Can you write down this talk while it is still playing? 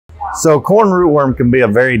So corn rootworm can be a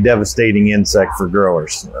very devastating insect for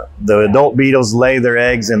growers. The adult beetles lay their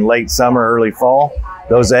eggs in late summer, early fall.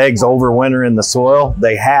 Those eggs overwinter in the soil.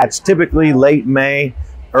 They hatch typically late May,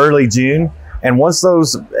 early June. And once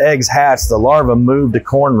those eggs hatch, the larvae move to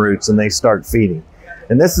corn roots and they start feeding.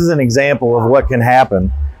 And this is an example of what can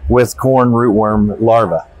happen with corn rootworm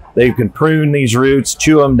larvae. They can prune these roots,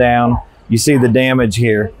 chew them down. You see the damage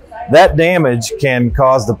here. That damage can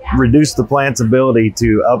reduce the plant's ability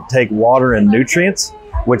to uptake water and nutrients,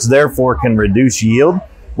 which therefore can reduce yield.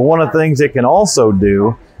 But one of the things it can also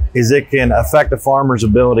do is it can affect a farmer's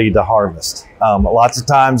ability to harvest. Lots of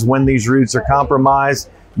times when these roots are compromised,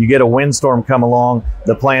 you get a windstorm come along,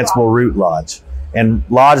 the plants will root lodge. And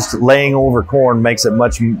lodged laying over corn makes it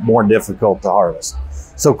much more difficult to harvest.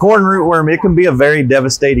 So corn rootworm, it can be a very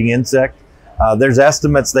devastating insect. There's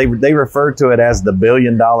estimates, they refer to it as the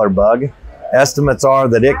billion-dollar bug. Estimates are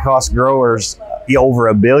that it costs growers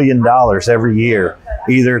over $1 billion every year,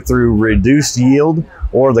 either through reduced yield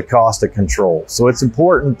or the cost of control. So it's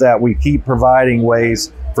important that we keep providing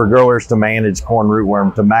ways for growers to manage corn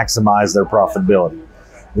rootworm to maximize their profitability.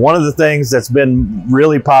 One of the things that's been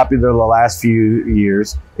really popular the last few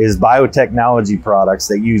years is biotechnology products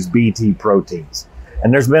that use Bt proteins.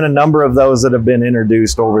 And there's been a number of those that have been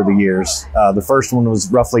introduced over the years. The first one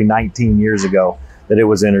was roughly 19 years ago that it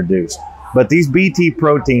was introduced. But these Bt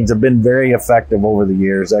proteins have been very effective over the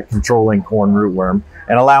years at controlling corn rootworm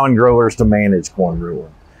and allowing growers to manage corn rootworm.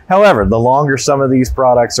 However, the longer some of these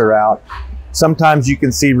products are out, sometimes you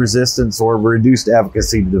can see resistance or reduced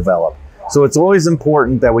efficacy to develop. So it's always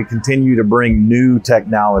important that we continue to bring new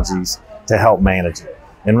technologies to help manage it.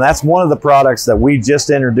 And that's one of the products that we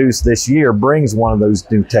just introduced this year brings one of those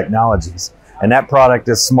new technologies. And that product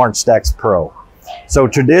is Smartstax Pro. So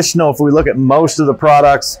traditional, if we look at most of the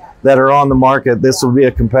products that are on the market, this will be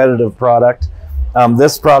a competitive product.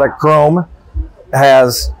 This product, Chrome,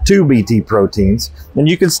 has 2 Bt proteins. And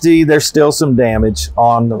you can see there's still some damage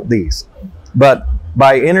on these. But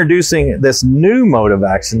by introducing this new mode of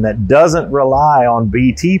action that doesn't rely on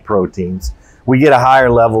Bt proteins, we get a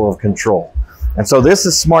higher level of control. And so this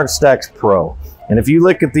is Smartstax Pro. And if you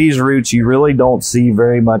look at these roots, you really don't see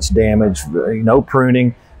very much damage, no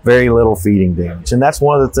pruning, very little feeding damage. And that's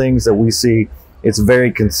one of the things that we see. It's very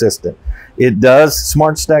consistent.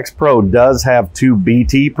 Smartstax Pro does have 2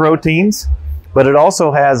 Bt proteins, but it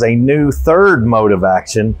also has a new third mode of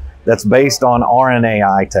action that's based on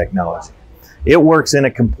RNAi technology. It works in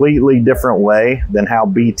a completely different way than how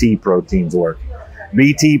Bt proteins work.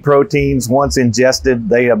 Bt proteins, once ingested,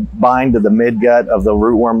 they bind to the midgut of the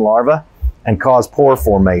rootworm larva and cause pore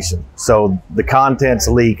formation. So the contents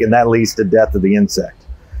leak and that leads to death of the insect.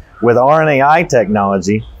 With RNAi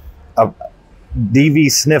technology,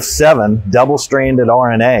 DV-SNF7 double-stranded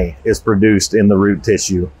RNA is produced in the root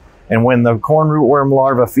tissue. And when the corn rootworm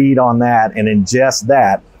larvae feed on that and ingest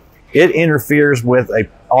that, it interferes with a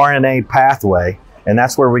RNA pathway. And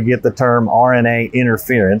that's where we get the term RNA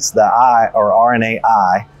interference, the I, or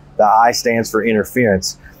RNAi. The I stands for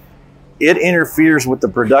interference. It interferes with the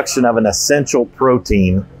production of an essential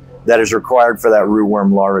protein that is required for that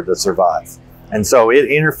rootworm larva to survive. And so it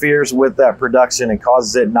interferes with that production and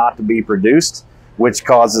causes it not to be produced, which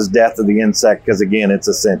causes death of the insect because, again, it's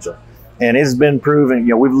essential. And it's been proven,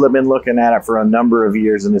 we've been looking at it for a number of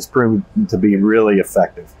years and it's proven to be really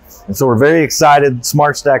effective. And so we're very excited.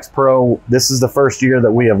 Smartstax Pro, this is the first year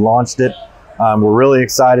that we have launched it. We're really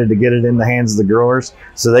excited to get it in the hands of the growers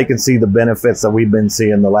so they can see the benefits that we've been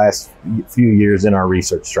seeing the last few years in our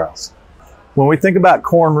research trials. When we think about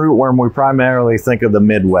corn rootworm, we primarily think of the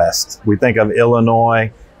Midwest. We think of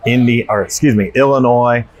Illinois, Iowa,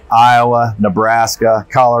 Nebraska,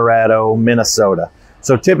 Colorado, Minnesota.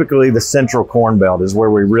 So typically the central corn belt is where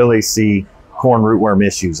we really see corn rootworm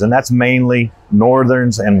issues. And that's mainly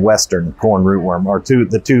northerns and western corn rootworm are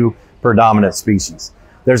the two predominant species.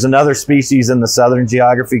 There's another species in the southern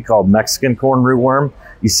geography called Mexican corn rootworm.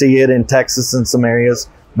 You see it in Texas and some areas,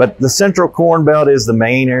 but the central corn belt is the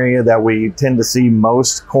main area that we tend to see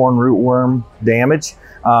most corn rootworm damage.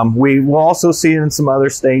 We will also see it in some other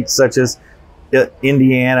states such as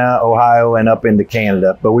Indiana, Ohio, and up into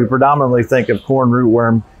Canada. But we predominantly think of corn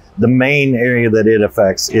rootworm, the main area that it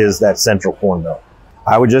affects is that central corn belt.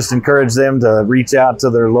 I would just encourage them to reach out to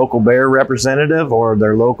their local Bayer representative or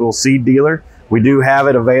their local seed dealer. We do have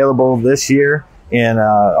it available this year in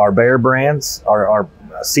our Bayer brands, our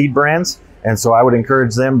seed brands. And so I would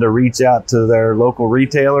encourage them to reach out to their local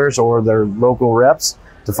retailers or their local reps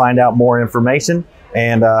to find out more information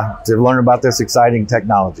and to learn about this exciting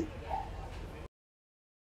technology.